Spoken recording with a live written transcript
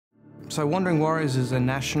So Wandering Warriors is a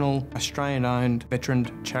national Australian-owned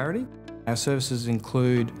veteran charity. Our services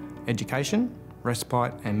include education,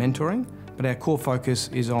 respite and mentoring, but our core focus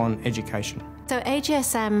is on education. So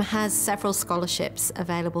AGSM has several scholarships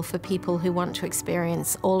available for people who want to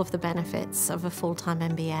experience all of the benefits of a full-time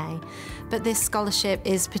MBA. But this scholarship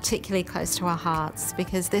is particularly close to our hearts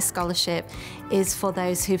because this scholarship is for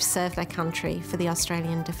those who've served their country for the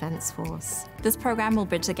Australian Defence Force. This program will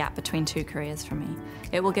bridge the gap between two careers for me.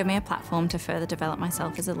 It will give me a platform to further develop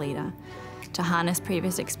myself as a leader, to harness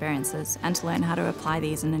previous experiences and to learn how to apply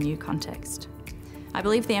these in a new context. I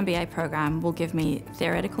believe the MBA program will give me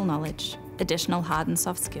theoretical knowledge, additional hard and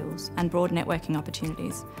soft skills and broad networking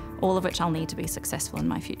opportunities, all of which I'll need to be successful in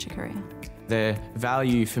my future career. The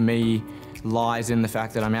value for me lies in the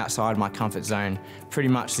fact that I'm outside my comfort zone pretty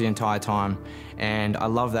much the entire time, and I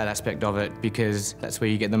love that aspect of it because that's where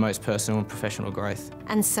you get the most personal and professional growth.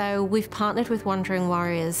 And so we've partnered with Wandering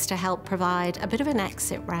Warriors to help provide a bit of an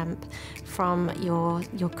exit ramp from your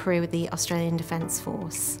career with the Australian Defence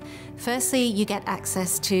Force. Firstly, you get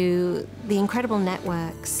access to the incredible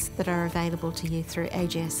networks that are available to you through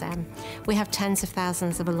AGSM. We have tens of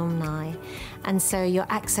thousands of alumni, and so you're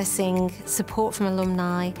accessing support from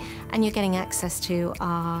alumni and you're getting access to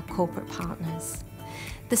our corporate partners.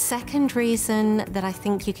 The second reason that I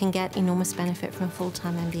think you can get enormous benefit from a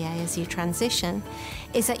full-time MBA as you transition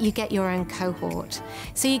is that you get your own cohort.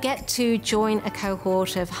 So you get to join a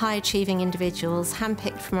cohort of high-achieving individuals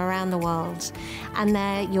handpicked from around the world, and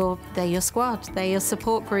they're your squad, they're your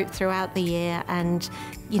support group throughout the year, and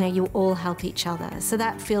you all help each other. So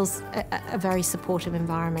that feels a very supportive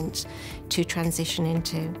environment to transition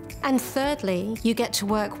into. And thirdly, you get to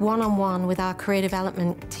work one-on-one with our career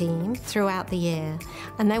development team throughout the year,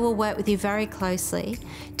 and they will work with you very closely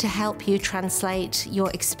to help you translate your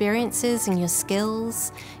experiences and your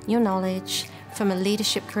skills, your knowledge from a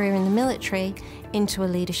leadership career in the military into a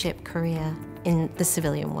leadership career in the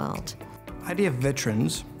civilian world. ADF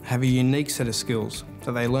veterans have a unique set of skills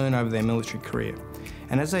that they learn over their military career.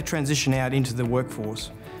 And as they transition out into the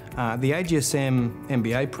workforce, the AGSM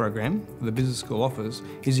MBA program the business school offers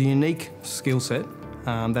is a unique skill set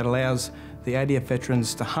that allows the ADF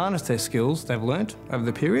veterans to harness their skills they've learnt over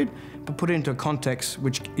the period, but put it into a context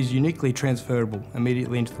which is uniquely transferable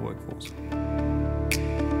immediately into the workforce.